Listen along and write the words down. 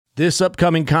This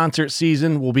upcoming concert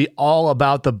season will be all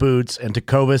about the boots, and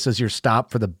Tecovas is your stop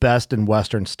for the best in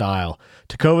Western style.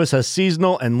 Tecovas has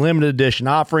seasonal and limited edition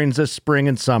offerings this spring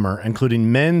and summer,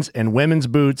 including men's and women's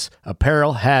boots,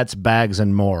 apparel, hats, bags,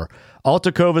 and more. All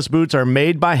Tecovas boots are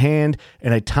made by hand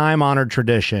in a time-honored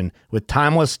tradition with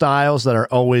timeless styles that are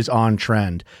always on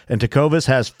trend. And Tecovas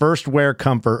has first wear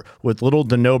comfort with little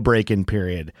to no break-in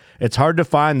period. It's hard to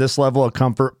find this level of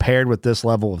comfort paired with this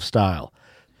level of style.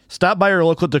 Stop by your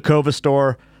local Tecovas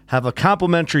store, have a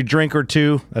complimentary drink or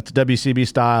two, that's WCB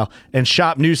style, and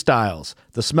shop new styles.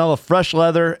 The smell of fresh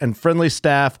leather and friendly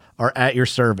staff are at your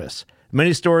service.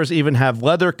 Many stores even have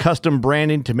leather custom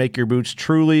branding to make your boots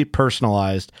truly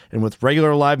personalized. And with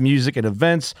regular live music and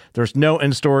events, there's no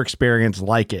in-store experience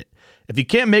like it. If you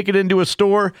can't make it into a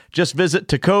store, just visit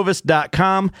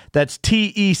tecovas.com. That's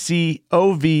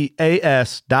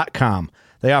TECOVAS.com.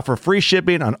 They offer free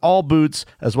shipping on all boots,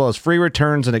 as well as free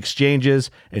returns and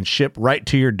exchanges, and ship right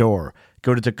to your door.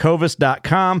 Go to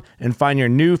tecovas.com and find your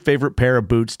new favorite pair of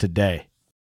boots today.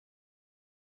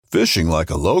 Fishing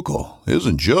like a local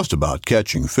isn't just about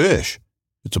catching fish.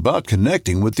 It's about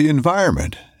connecting with the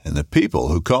environment and the people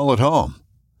who call it home.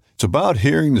 It's about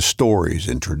hearing the stories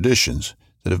and traditions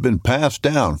that have been passed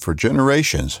down for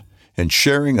generations and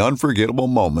sharing unforgettable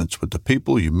moments with the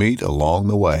people you meet along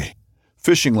the way.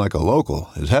 Fishing like a local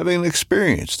is having an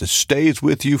experience that stays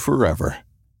with you forever.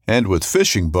 And with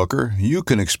Fishing Booker, you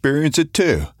can experience it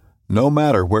too, no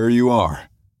matter where you are.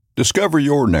 Discover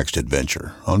your next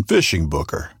adventure on Fishing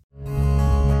Booker.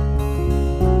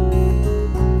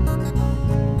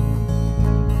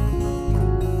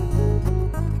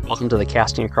 Welcome to the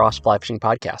Casting Across Fly Fishing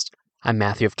Podcast. I'm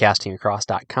Matthew of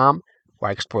CastingAcross.com, where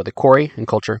I explore the quarry and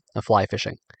culture of fly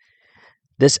fishing.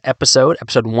 This episode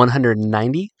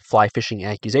 190, Fly Fishing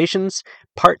Accusations,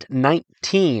 Part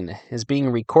 19, is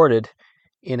being recorded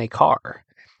in a car.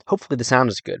 Hopefully the sound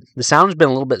is good. The sound's been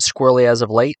a little bit squirrely as of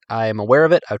late. I am aware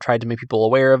of it. I've tried to make people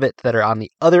aware of it that are on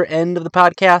the other end of the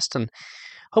podcast, and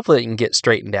hopefully it can get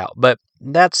straightened out. But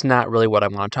that's not really what I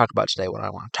want to talk about today. What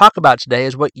I want to talk about today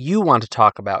is what you want to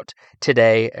talk about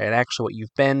today, and actually what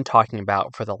you've been talking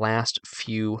about for the last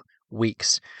few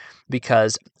weeks.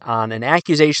 Because on an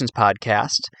Accusations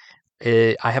podcast,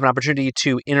 I have an opportunity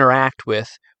to interact with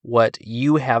what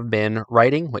you have been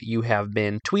writing, what you have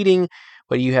been tweeting,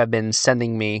 what you have been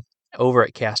sending me over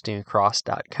at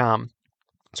castingacross.com.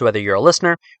 So whether you're a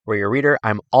listener or you're a reader,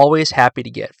 I'm always happy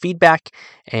to get feedback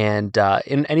and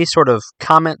in any sort of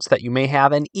comments that you may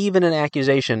have, and even an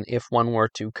accusation if one were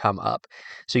to come up.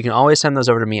 So you can always send those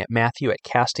over to me at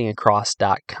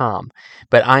matthew@castingacross.com.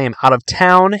 But I am out of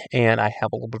town, and I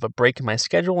have a little bit of a break in my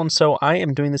schedule, and so I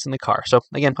am doing this in the car. So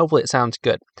again, hopefully it sounds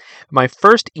good. My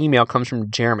first email comes from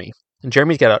Jeremy. And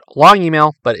Jeremy's got a long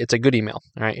email, but it's a good email.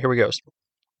 All right, here we go.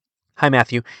 Hi,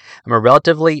 Matthew. I'm a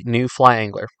relatively new fly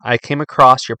angler. I came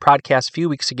across your podcast a few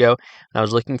weeks ago, and I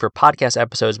was looking for podcast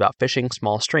episodes about fishing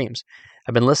small streams.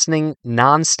 I've been listening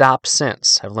nonstop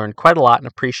since. I've learned quite a lot and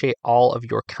appreciate all of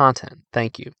your content.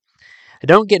 Thank you. I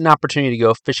don't get an opportunity to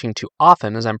go fishing too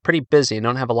often as I'm pretty busy and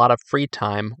don't have a lot of free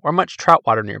time or much trout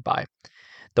water nearby.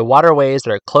 The waterways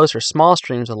that are close are small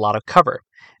streams with a lot of cover.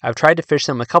 I've tried to fish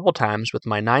them a couple times with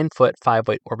my 9-foot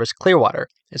 5-weight Orbis Clearwater.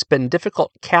 It's been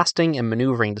difficult casting and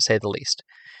maneuvering to say the least.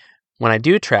 When I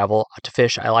do travel to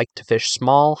fish, I like to fish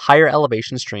small, higher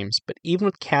elevation streams, but even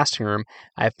with casting room,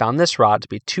 I have found this rod to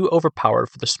be too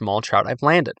overpowered for the small trout I've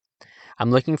landed.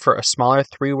 I'm looking for a smaller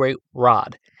 3-weight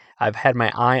rod. I've had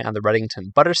my eye on the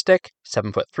Redington Butterstick,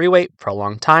 7-foot 3-weight, for a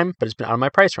long time, but it's been out of my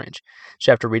price range.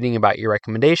 So after reading about your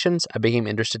recommendations, I became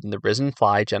interested in the Risen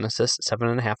Fly Genesis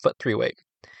 7.5-foot 3-weight.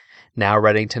 Now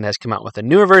Redington has come out with a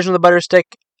newer version of the Butterstick,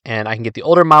 and I can get the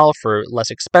older model for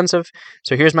less expensive.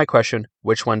 So here's my question,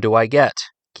 which one do I get?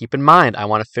 Keep in mind, I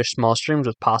want to fish small streams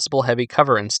with possible heavy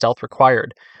cover and stealth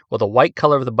required. Will the white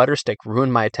color of the Butterstick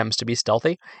ruin my attempts to be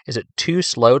stealthy? Is it too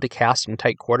slow to cast in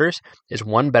tight quarters? Is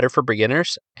one better for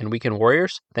beginners and weekend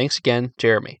warriors? Thanks again,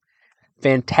 Jeremy.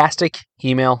 Fantastic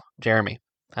email, Jeremy.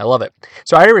 I love it.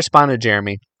 So I already responded to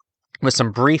Jeremy with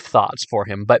some brief thoughts for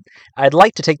him, but I'd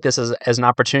like to take this as an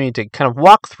opportunity to kind of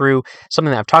walk through something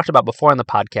that I've talked about before on the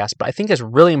podcast, but I think is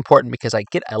really important because I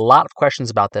get a lot of questions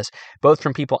about this, both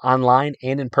from people online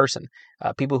and in person.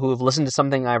 People who have listened to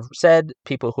something I've said,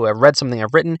 people who have read something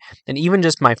I've written, and even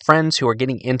just my friends who are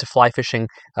getting into fly fishing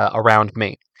around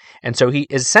me. And so he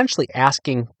is essentially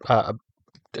asking a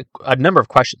number of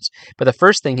questions. But the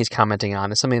first thing he's commenting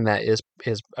on is something that is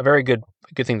a very good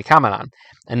thing to comment on.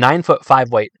 A 9-foot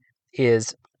 5-weight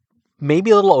is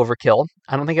maybe a little overkill.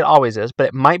 I don't think it always is, but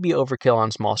it might be overkill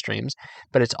on small streams.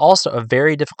 But it's also a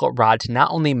very difficult rod to not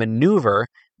only maneuver,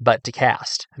 but to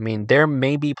cast. I mean, there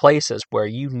may be places where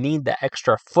you need the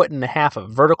extra 1.5 foot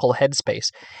of vertical headspace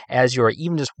as you're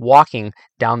even just walking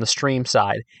down the stream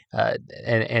side,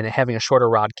 and having a shorter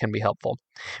rod can be helpful.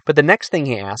 But the next thing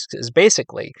he asks is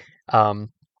basically, well,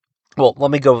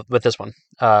 let me go with this one.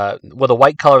 Will the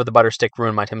white color of the butter stick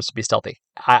ruin my attempts to be stealthy?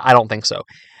 I don't think so.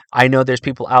 I know there's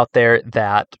people out there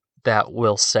that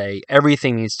will say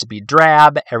everything needs to be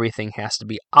drab, everything has to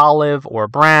be olive or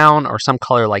brown or some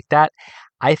color like that.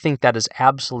 I think that is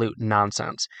absolute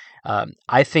nonsense.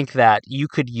 I think that you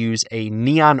could use a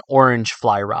neon orange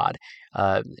fly rod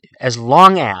as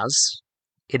long as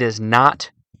it is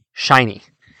not shiny.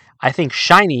 I think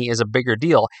shiny is a bigger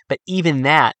deal, but even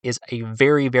that is a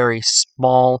very, very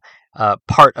small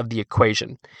part of the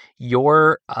equation.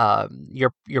 Your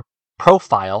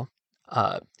profile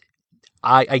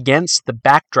against the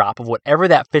backdrop of whatever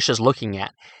that fish is looking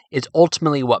at is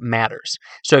ultimately what matters.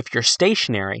 So if you're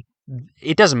stationary,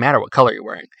 it doesn't matter what color you're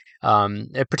wearing.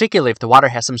 Particularly if the water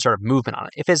has some sort of movement on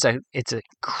it. If it's a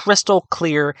crystal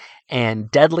clear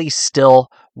and deadly still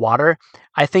water,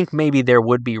 I think maybe there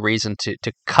would be reason to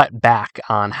cut back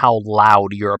on how loud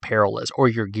your apparel is or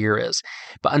your gear is.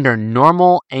 But under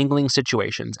normal angling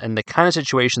situations, and the kind of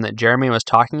situation that Jeremy was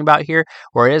talking about here,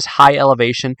 where it is high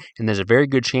elevation and there's a very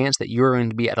good chance that you're going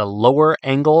to be at a lower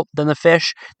angle than the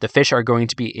fish are going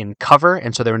to be in cover,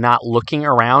 and so they're not looking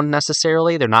around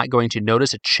necessarily. They're not going to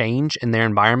notice a change in their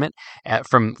environment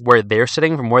from where they're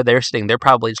sitting. From where they're sitting, they're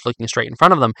probably just looking straight in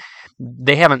front of them.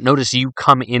 They haven't noticed you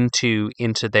come into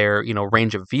their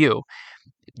range of view.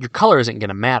 Your color isn't going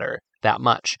to matter that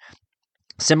much.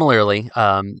 Similarly,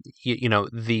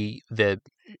 the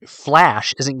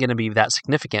flash isn't going to be that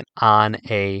significant on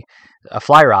a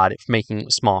fly rod if making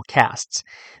small casts.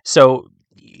 So,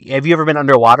 have you ever been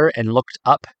underwater and looked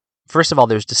up? First of all,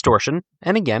 there's distortion,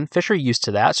 and again, fish are used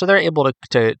to that, so they're able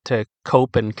to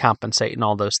cope and compensate and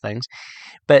all those things.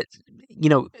 But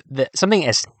something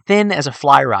as thin as a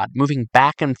fly rod moving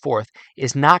back and forth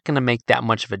is not going to make that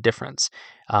much of a difference.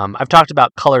 I've talked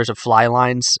about colors of fly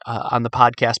lines on the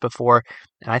podcast before,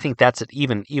 and I think that's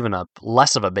even a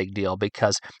less of a big deal,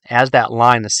 because as that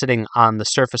line is sitting on the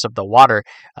surface of the water,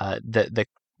 the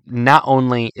not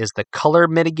only is the color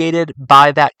mitigated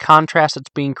by that contrast that's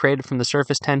being created from the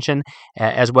surface tension,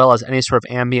 as well as any sort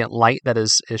of ambient light that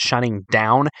is shining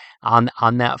down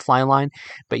on that fly line,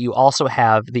 but you also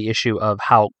have the issue of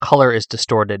how color is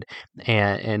distorted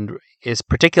and is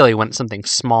particularly when it's something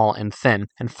small and thin,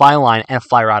 and fly line and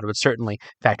fly rod would certainly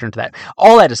factor into that.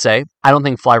 All that to say, I don't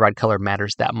think fly rod color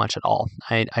matters that much at all.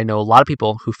 I know a lot of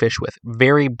people who fish with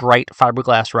very bright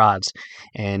fiberglass rods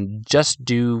and just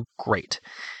do great.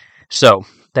 So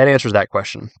that answers that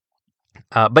question.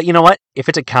 But you know what? If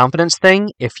it's a confidence thing,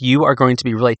 if you are going to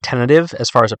be really tentative as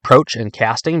far as approach and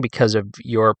casting because of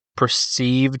your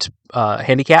perceived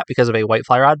handicap because of a white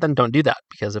fly rod, then don't do that.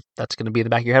 Because if that's going to be in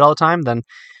the back of your head all the time, then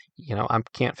I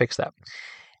can't fix that.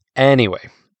 Anyway,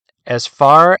 as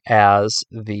far as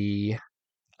the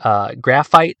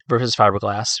graphite versus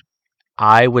fiberglass,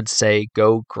 I would say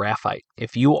go graphite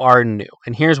if you are new.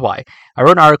 And here's why. I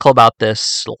wrote an article about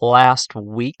this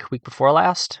week before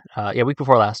last,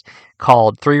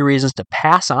 called 3 Reasons to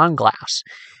Pass on Glass.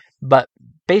 But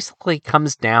basically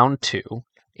comes down to,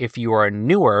 if you are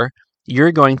newer,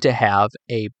 you're going to have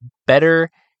a better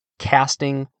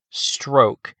casting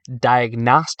stroke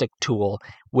diagnostic tool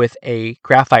with a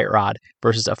graphite rod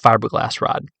versus a fiberglass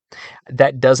rod.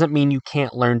 That doesn't mean you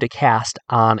can't learn to cast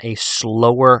on a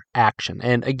slower action.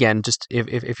 And again, just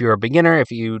if you're a beginner, if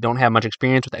you don't have much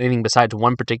experience with anything besides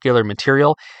one particular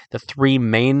material, the 3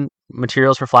 main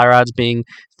materials for fly rods being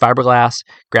fiberglass,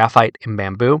 graphite, and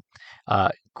bamboo.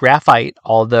 Graphite,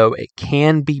 although it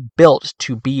can be built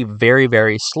to be very,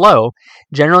 very slow,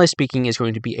 generally speaking is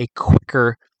going to be a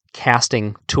quicker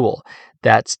casting tool.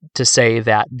 That's to say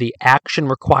that the action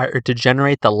required to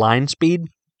generate the line speed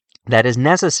that is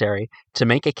necessary to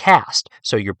make a cast,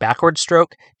 so your backward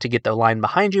stroke to get the line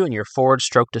behind you and your forward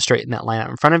stroke to straighten that line out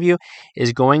in front of you,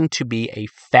 is going to be a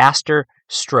faster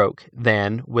stroke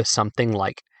than with something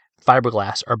like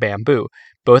fiberglass or bamboo,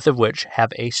 both of which have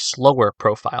a slower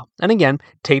profile. And again,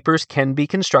 tapers can be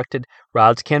constructed,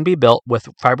 rods can be built with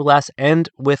fiberglass and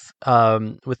with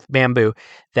bamboo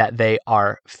that they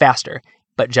are faster,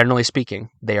 but generally speaking,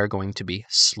 they are going to be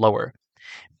slower.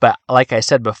 But like I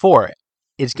said before,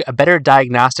 it's a better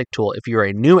diagnostic tool if you're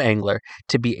a new angler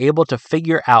to be able to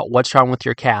figure out what's wrong with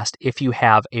your cast if you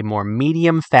have a more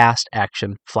medium fast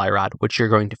action fly rod, which you're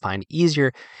going to find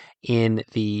easier in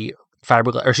the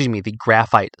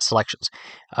graphite selections.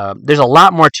 There's a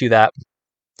lot more to that.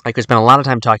 I could spend a lot of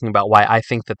time talking about why I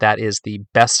think that is the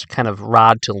best kind of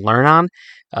rod to learn on.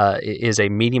 Is a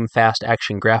medium fast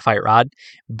action graphite rod.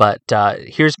 But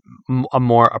here's a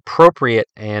more appropriate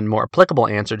and more applicable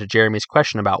answer to Jeremy's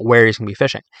question about where he's going to be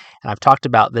fishing. And I've talked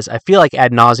about this, I feel like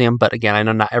ad nauseum, but again, I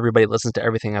know not everybody listens to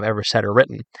everything I've ever said or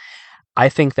written. I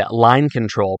think that line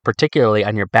control, particularly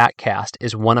on your back cast,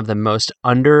 is one of the most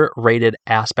underrated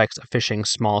aspects of fishing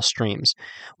small streams.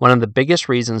 One of the biggest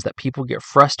reasons that people get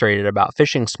frustrated about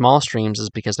fishing small streams is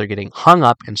because they're getting hung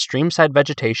up in streamside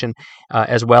vegetation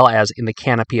as well as in the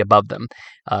canopy above them.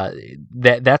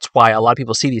 That's why a lot of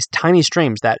people see these tiny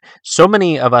streams that so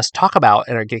many of us talk about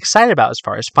and get excited about as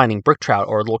far as finding brook trout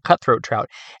or little cutthroat trout.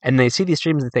 And they see these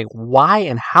streams and think, why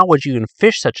and how would you even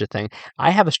fish such a thing?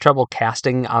 I have trouble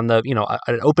casting on the,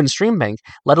 an open stream bank,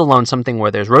 let alone something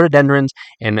where there's rhododendrons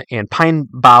and pine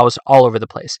boughs all over the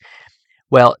place.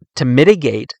 Well, to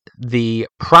mitigate the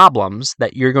problems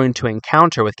that you're going to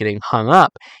encounter with getting hung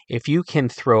up, if you can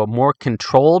throw more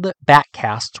controlled back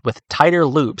casts with tighter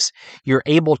loops, you're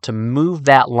able to move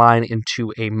that line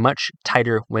into a much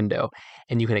tighter window.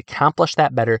 And you can accomplish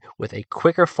that better with a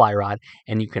quicker fly rod,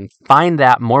 and you can find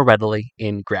that more readily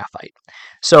in graphite.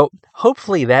 So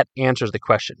hopefully that answers the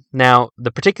question. Now,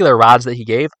 the particular rods that he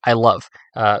gave, I love.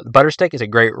 Butterstick is a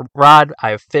great rod.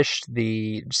 I've fished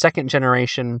the second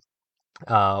generation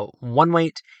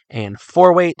 1-weight and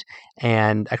 4-weight,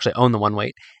 and actually own the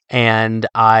 1-weight, and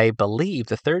I believe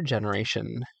the third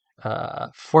generation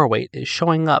 4-weight is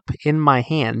showing up in my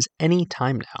hands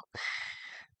anytime now.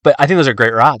 But I think those are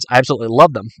great rods. I absolutely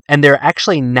love them. And they're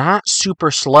actually not super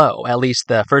slow, at least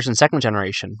the first and second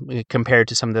generation, compared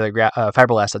to some of the other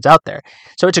fiberglass that's out there.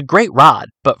 So it's a great rod.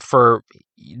 But for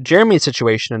Jeremy's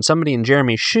situation and somebody in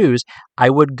Jeremy's shoes, I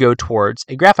would go towards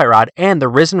a graphite rod. And the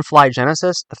Risen Fly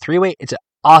Genesis, the 3-weight, it's an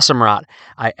awesome rod.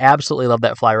 I absolutely love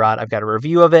that fly rod. I've got a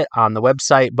review of it on the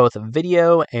website, both a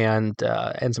video and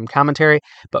some commentary.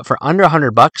 But for under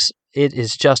 $100, it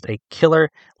is just a killer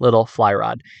little fly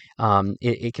rod.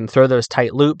 It can throw those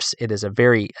tight loops. It is a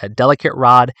very delicate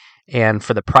rod, and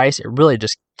for the price, it really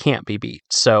just can't be beat.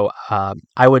 So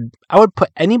I would put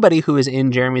anybody who is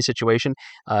in Jeremy's situation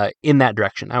in that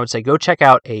direction. I would say go check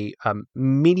out a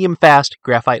medium fast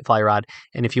graphite fly rod,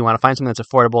 and if you want to find something that's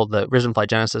affordable, the Risen Fly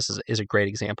Genesis is a great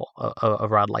example of a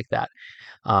rod like that.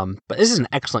 But this is an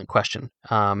excellent question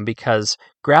because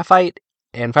graphite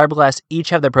and fiberglass each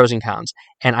have their pros and cons,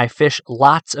 and I fish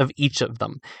lots of each of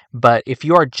them. But if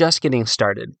you are just getting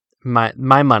started, my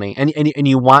money, and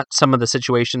you want some of the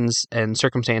situations and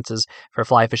circumstances for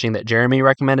fly fishing that Jeremy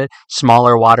recommended,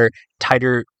 smaller water,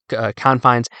 tighter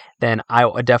confines, then I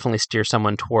would definitely steer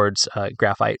someone towards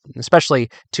graphite, especially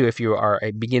too if you are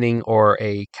a beginning or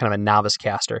a kind of a novice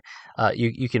caster.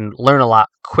 You can learn a lot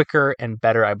quicker and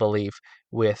better, I believe,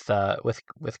 with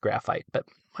graphite. But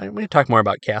we need to talk more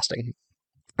about casting.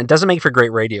 It doesn't make for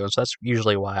great radio, so that's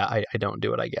usually why I don't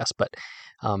do it, I guess. But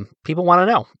people want to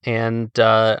know. And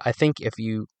I think if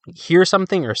you hear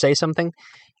something or say something,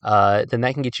 then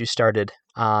that can get you started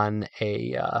on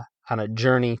a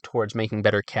journey towards making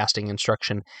better casting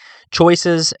instruction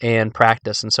choices and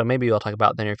practice. And so maybe we'll talk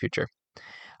about that in the near future.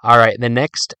 All right, the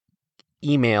next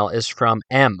email is from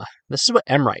M. This is what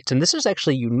M writes, and this is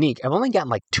actually unique. I've only gotten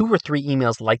like 2 or 3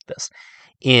 emails like this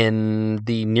in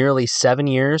the nearly 7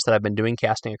 years that I've been doing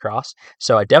Casting Across.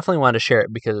 So I definitely wanted to share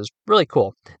it because it's really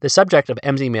cool. The subject of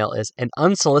M's email is an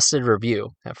unsolicited review.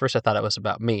 At first I thought it was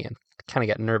about me and kind of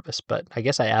got nervous, but I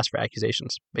guess I asked for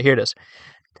accusations. But here it is.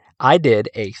 I did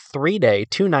a 3-day,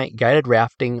 2-night guided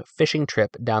rafting fishing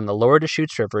trip down the Lower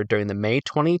Deschutes River during the May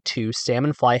 22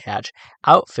 salmon fly hatch,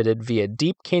 outfitted via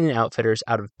Deep Canyon Outfitters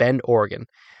out of Bend, Oregon.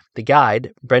 The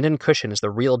guide, Brendan Cushion, is the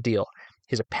real deal.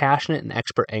 He's a passionate and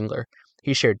expert angler.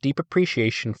 He shared deep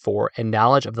appreciation for and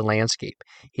knowledge of the landscape.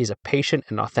 He's a patient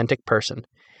and authentic person.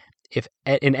 If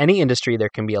in any industry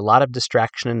there can be a lot of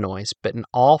distraction and noise, but in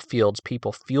all fields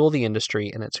people fuel the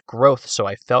industry and its growth, so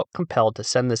I felt compelled to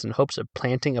send this in hopes of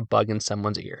planting a bug in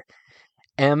someone's ear.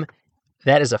 M,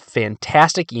 that is a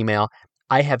fantastic email.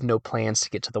 I have no plans to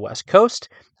get to the West Coast.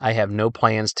 I have no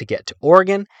plans to get to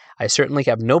Oregon. I certainly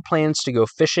have no plans to go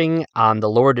fishing on the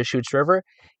Lower Deschutes River,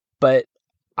 but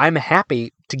I'm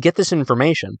happy to get this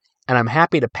information, and I'm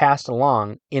happy to pass it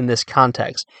along in this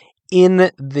context, in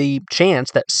the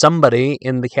chance that somebody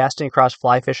in the Casting Across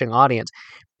fly fishing audience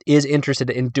is interested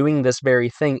in doing this very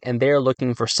thing, and they're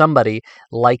looking for somebody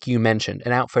like you mentioned,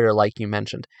 an outfitter like you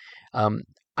mentioned. I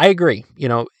agree.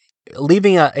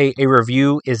 Leaving a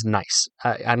review is nice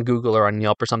on Google or on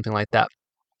Yelp or something like that,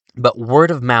 but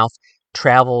word of mouth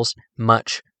travels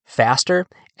much faster,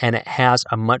 and it has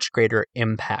a much greater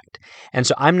impact. And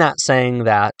so I'm not saying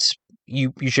that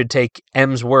you should take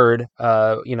M's word,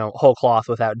 whole cloth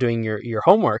without doing your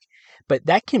homework. But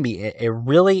that can be a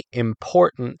really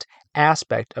important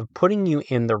aspect of putting you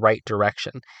in the right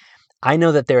direction. I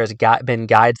know that there has been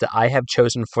guides that I have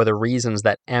chosen for the reasons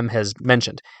that M has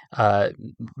mentioned.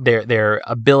 Their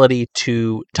ability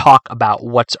to talk about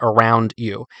what's around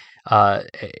you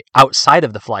outside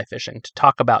of the fly fishing, to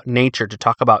talk about nature, to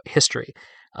talk about history,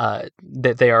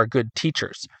 that they are good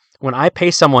teachers. When I pay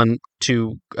someone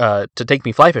to take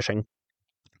me fly fishing,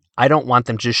 I don't want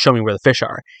them to just show me where the fish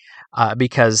are,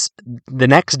 because the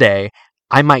next day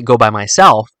I might go by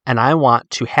myself, and I want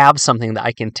to have something that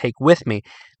I can take with me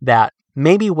that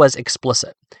maybe was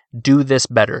explicit. Do this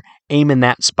better. Aim in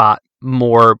that spot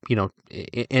more,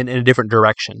 in a different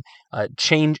direction.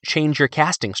 Change your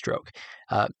casting stroke.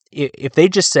 If they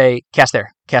just say, cast there,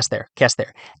 cast there, cast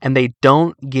there, and they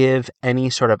don't give any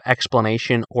sort of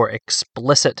explanation or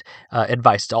explicit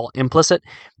advice, it's all implicit,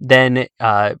 then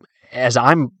as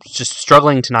I'm just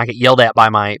struggling to not get yelled at by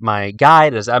my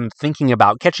guide, as I'm thinking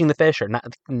about catching the fish or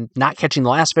not catching the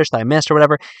last fish that I missed or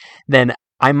whatever, then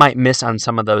I might miss on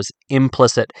some of those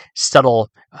implicit, subtle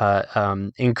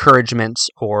encouragements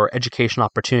or educational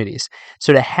opportunities.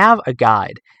 So to have a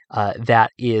guide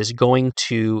that is going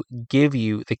to give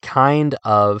you the kind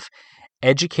of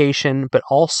education, but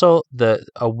also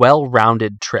a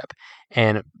well-rounded trip,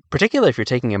 and particularly if you're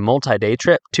taking a multi-day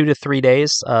trip, 2 to 3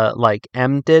 days, like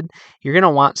M did, you're going to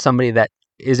want somebody that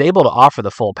is able to offer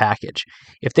the full package.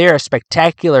 If they are a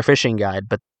spectacular fishing guide,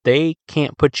 but they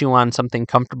can't put you on something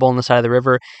comfortable on the side of the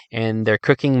river and their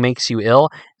cooking makes you ill,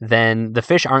 then the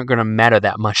fish aren't going to matter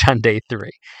that much on day 3.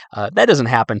 That doesn't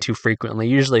happen too frequently.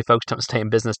 Usually folks don't stay in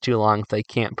business too long if they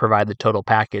can't provide the total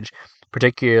package,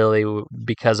 particularly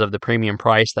because of the premium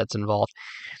price that's involved.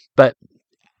 But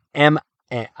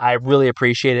I really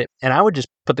appreciate it, and I would just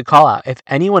put the call out. If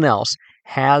anyone else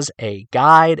has a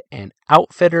guide, an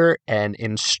outfitter, an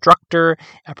instructor,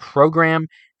 a program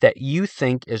that you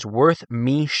think is worth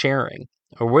me sharing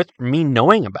or worth me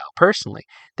knowing about personally,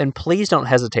 then please don't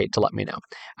hesitate to let me know.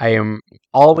 I am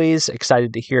always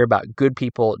excited to hear about good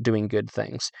people doing good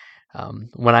things.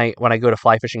 When I go to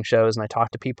fly fishing shows and I talk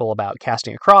to people about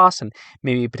casting across and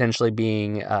maybe potentially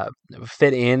being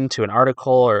fit into an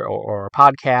article or a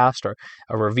podcast or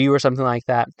a review or something like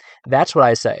that, that's what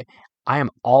I say. I am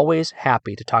always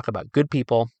happy to talk about good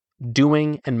people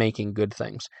doing and making good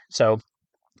things. So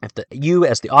if you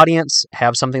as the audience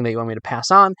have something that you want me to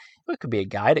pass on, it could be a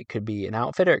guide, it could be an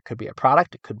outfitter, it could be a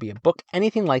product, it could be a book,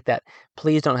 anything like that,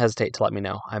 please don't hesitate to let me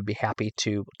know. I'd be happy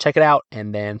to check it out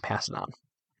and then pass it on.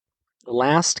 The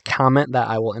last comment that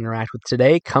I will interact with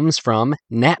today comes from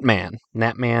Natman.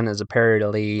 Natman is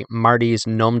apparently Marty's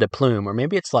nom de plume, or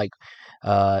maybe it's like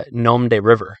nom de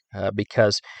river,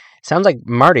 because it sounds like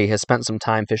Marty has spent some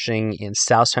time fishing in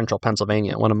South Central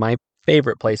Pennsylvania, one of my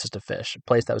favorite places to fish, a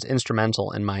place that was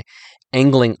instrumental in my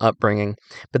angling upbringing.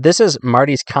 But this is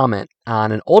Marty's comment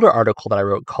on an older article that I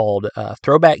wrote called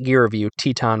Throwback Gear Review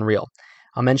Teton Reel.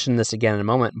 I'll mention this again in a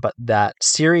moment, but that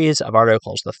series of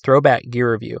articles, the Throwback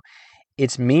Gear Review,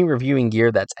 it's me reviewing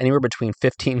gear that's anywhere between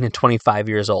 15 and 25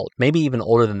 years old, maybe even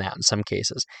older than that in some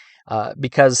cases,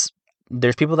 because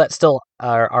there's people that still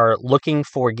are looking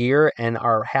for gear and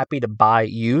are happy to buy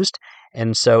used.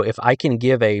 And so if I can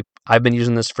give I've been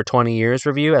using this for 20 years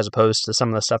review, as opposed to some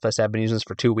of the stuff I say I've been using this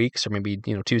for 2 weeks or maybe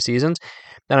 2 seasons,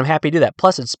 then I'm happy to do that.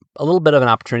 Plus, it's a little bit of an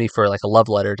opportunity for like a love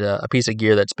letter to a piece of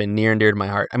gear that's been near and dear to my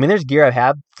heart. I mean, there's gear I've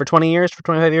had for 20 years, for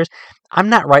 25 years. I'm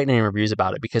not writing any reviews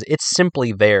about it because it's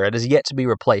simply there. It is yet to be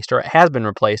replaced, or it has been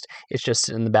replaced. It's just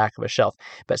in the back of a shelf.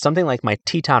 But something like my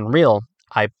Teton reel,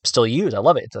 I still use. I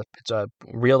love it. It's a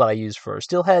reel that I use for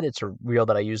steelhead. It's a reel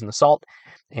that I use in the salt.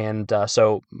 And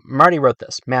so Marty wrote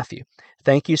this. Matthew,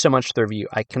 thank you so much for the review.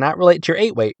 I cannot relate to your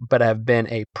 8-weight, but I have been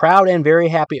a proud and very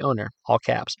happy owner, all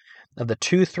caps, of the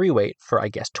 2 3-weight for, I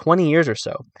guess, 20 years or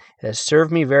so. It has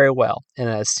served me very well, and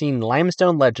it has seen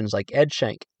limestone legends like Ed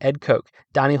Schenk, Ed Koch,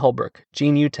 Donnie Holbrook,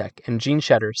 Gene Utek, and Gene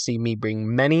Shetter see me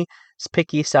bring many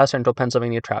picky South Central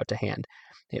Pennsylvania trout to hand.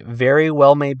 It very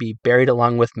well may be buried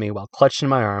along with me while clutched in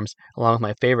my arms, along with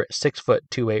my favorite 6-foot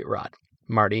 2/8 rod.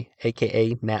 Marty,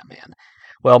 a.k.a. Natman.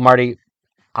 Well, Marty,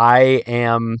 I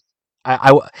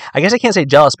guess I can't say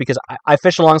jealous because I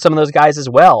fish along some of those guys as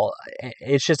well.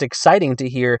 It's just exciting to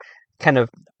hear kind of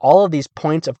all of these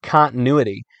points of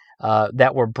continuity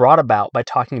that were brought about by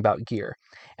talking about gear.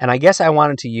 And I guess I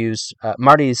wanted to use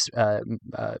Marty's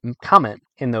comment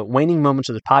in the waning moments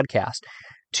of the podcast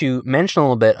to mention a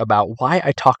little bit about why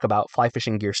I talk about fly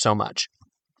fishing gear so much.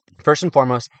 First and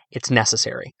foremost, it's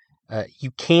necessary. You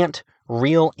can't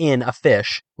reel in a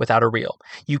fish without a reel.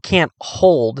 You can't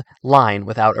hold line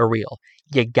without a reel.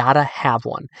 you gotta have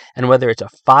one. And whether it's a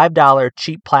 $5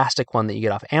 cheap plastic one that you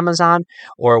get off Amazon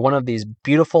or one of these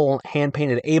beautiful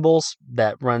hand-painted Ables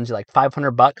that runs you like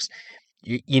 $500,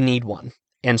 you need one.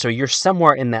 And so you're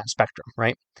somewhere in that spectrum,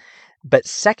 right? But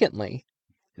secondly,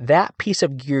 that piece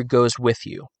of gear goes with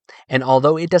you. And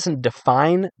although it doesn't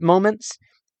define moments,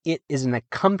 it is an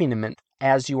accompaniment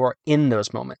as you are in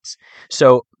those moments.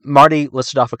 So Marty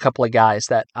listed off a couple of guys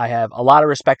that I have a lot of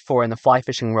respect for in the fly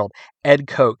fishing world. Ed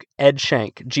Koch, Ed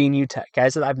Shank, Gene Utek,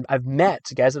 guys that I've met,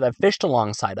 guys that I've fished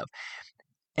alongside of.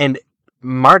 And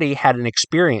Marty had an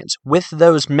experience with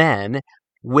those men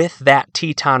with that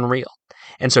Teton reel.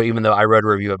 And so even though I wrote a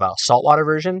review about a saltwater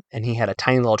version and he had a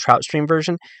tiny little trout stream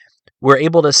version, we're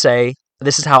able to say,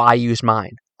 this is how I use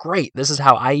mine. Great, this is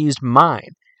how I used mine.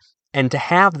 And to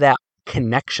have that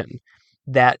connection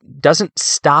that doesn't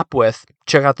stop with,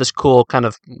 check out this cool kind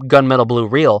of gunmetal blue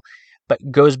reel, but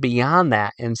goes beyond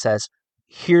that and says,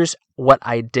 here's what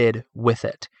I did with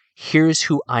it. Here's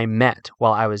who I met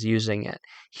while I was using it.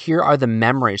 Here are the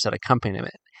memories that accompany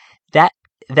it.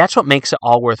 That's what makes it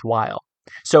all worthwhile.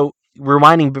 So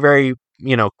rewinding very,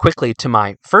 quickly to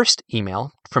my first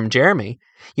email from Jeremy,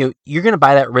 you're going to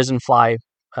buy that Risen Fly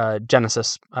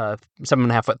Genesis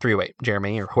 7.5 foot 3-weight,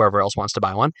 Jeremy, or whoever else wants to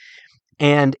buy one.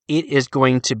 And it is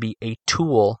going to be a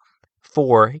tool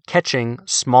for catching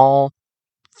small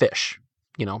fish,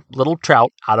 little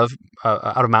trout out of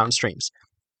mountain streams.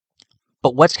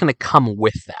 But what's going to come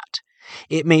with that?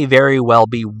 It may very well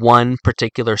be one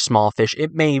particular small fish.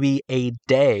 It may be a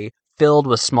day filled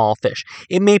with small fish.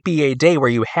 It may be a day where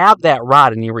you have that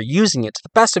rod and you were using it to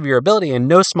the best of your ability and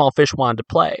no small fish wanted to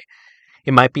play.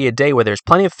 It might be a day where there's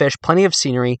plenty of fish, plenty of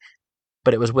scenery,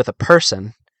 but it was with a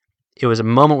person. It was a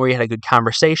moment where you had a good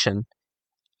conversation,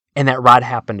 and that rod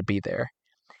happened to be there.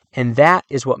 And that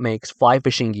is what makes fly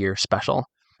fishing gear special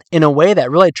in a way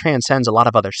that really transcends a lot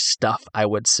of other stuff, I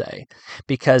would say,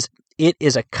 because it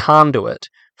is a conduit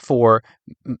for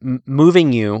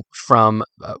moving you from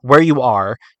where you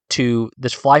are to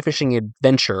this fly fishing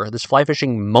adventure, this fly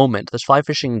fishing moment, this fly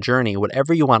fishing journey,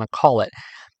 whatever you want to call it.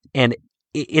 And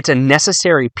it's a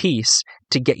necessary piece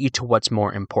to get you to what's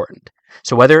more important.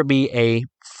 So whether it be a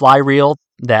fly reel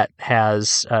that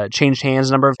has changed hands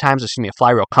a number of times, a fly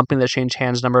reel company that's changed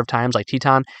hands a number of times, like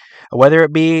Teton, or whether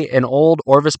it be an old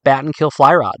Orvis bat and kill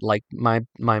fly rod, like my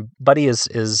buddy is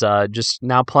just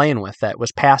now playing with, that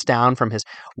was passed down from his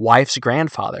wife's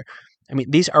grandfather. I mean,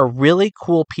 these are really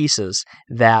cool pieces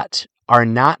that are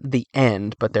not the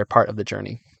end, but they're part of the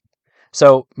journey.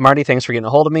 So, Marty, thanks for getting a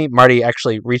hold of me. Marty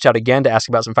actually reached out again to ask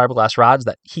about some fiberglass rods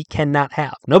that he cannot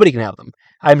have. Nobody can have them.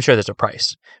 I'm sure there's a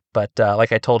price. But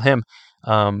like I told him,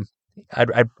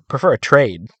 I'd prefer a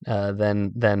trade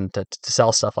than to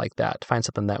sell stuff like that, to find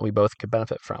something that we both could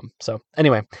benefit from. So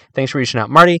anyway, thanks for reaching out,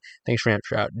 Marty. Thanks for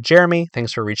reaching out, Jeremy.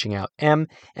 Thanks for reaching out, M.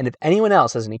 And if anyone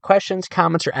else has any questions,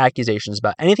 comments, or accusations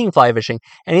about anything fly fishing,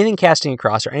 anything casting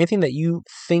across, or anything that you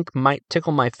think might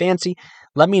tickle my fancy,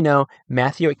 let me know.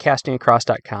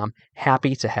 Matthew@castingacross.com.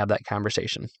 Happy to have that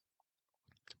conversation.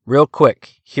 Real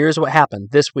quick, here's what happened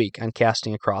this week on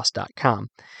castingacross.com.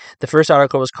 The first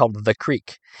article was called The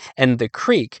Creek, and The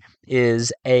Creek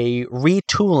is a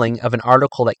retooling of an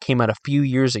article that came out a few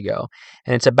years ago,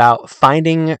 and it's about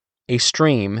finding a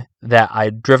stream that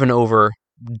I'd driven over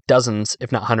dozens,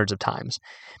 if not hundreds of times.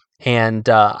 And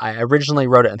I originally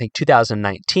wrote it, I think,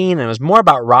 2019, and it was more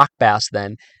about rock bass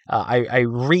then. I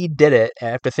redid it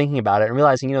after thinking about it and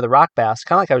realizing, the rock bass,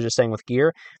 kind of like I was just saying with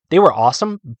gear, they were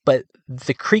awesome, but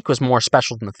the creek was more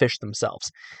special than the fish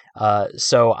themselves.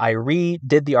 So I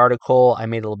redid the article, I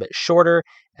made it a little bit shorter,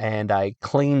 and I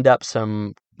cleaned up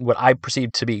some what I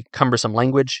perceived to be cumbersome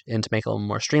language and to make it a little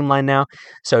more streamlined now.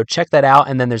 So check that out,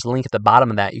 and then there's a link at the bottom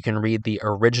of that. You can read the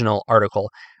original article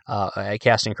at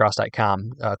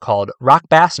castingacross.com called Rock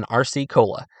Bass and RC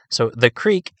Cola. So The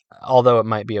Creek, although it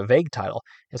might be a vague title,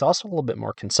 is also a little bit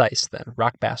more concise than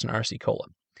Rock Bass and RC Cola.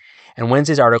 And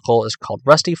Wednesday's article is called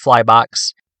Rusty Fly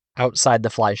Box Outside the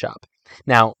Fly Shop.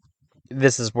 Now,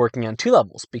 this is working on two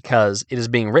levels because it is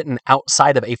being written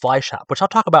outside of a fly shop, which I'll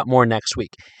talk about more next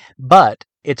week. But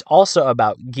it's also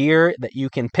about gear that you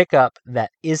can pick up that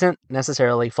isn't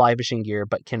necessarily fly fishing gear,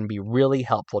 but can be really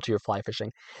helpful to your fly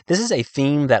fishing. This is a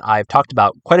theme that I've talked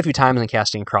about quite a few times in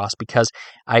Casting Across because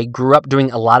I grew up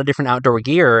doing a lot of different outdoor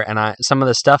gear, and some of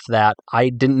the stuff that I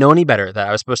didn't know any better, that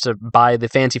I was supposed to buy the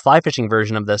fancy fly fishing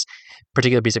version of this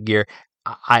particular piece of gear,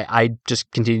 I just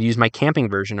continue to use my camping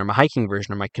version or my hiking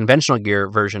version or my conventional gear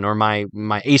version or my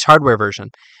Ace Hardware version.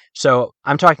 So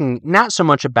I'm talking not so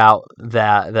much about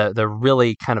the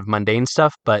really kind of mundane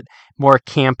stuff, but more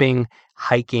camping,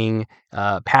 hiking,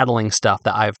 paddling stuff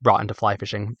that I've brought into fly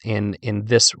fishing in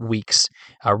this week's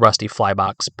Rusty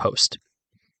Flybox post.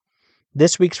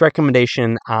 This week's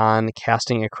recommendation on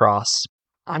casting across,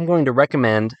 I'm going to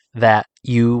recommend that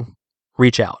you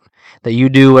reach out, that you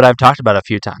do what I've talked about a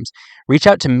few times. Reach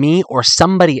out to me or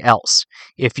somebody else.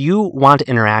 If you want to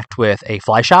interact with a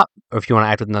fly shop, or if you want to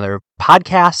act with another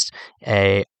podcast,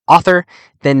 a author,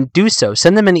 then do so.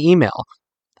 Send them an email.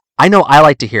 I know I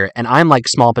like to hear it, and I'm like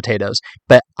small potatoes,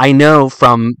 but I know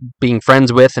from being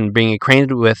friends with and being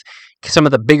acquainted with some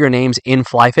of the bigger names in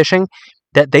fly fishing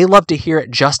that they love to hear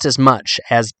it just as much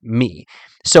as me.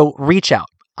 So reach out.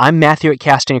 I'm Matthew at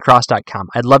castingacross.com.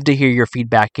 I'd love to hear your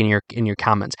feedback in your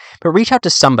comments. But reach out to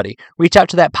somebody. Reach out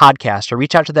to that podcast, or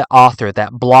reach out to that author,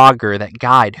 that blogger, that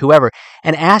guide, whoever,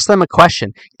 and ask them a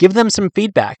question. Give them some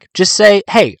feedback. Just say,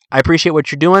 hey, I appreciate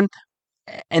what you're doing.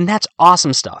 And that's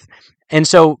awesome stuff. And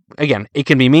so, again, it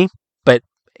can be me, but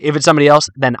if it's somebody else,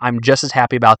 then I'm just as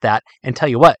happy about that. And tell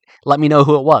you what, let me know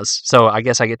who it was. So I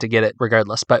guess I get to get it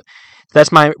regardless. But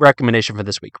that's my recommendation for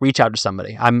this week. Reach out to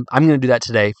somebody. I'm going to do that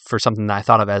today for something that I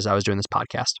thought of as I was doing this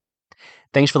podcast.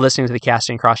 Thanks for listening to the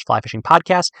Casting Across Fly Fishing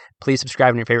Podcast. Please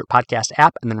subscribe in your favorite podcast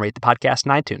app and then rate the podcast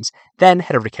in iTunes. Then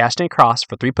head over to Casting Across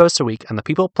for 3 posts a week on the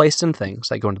people, places, and things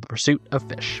that go into the pursuit of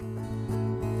fish.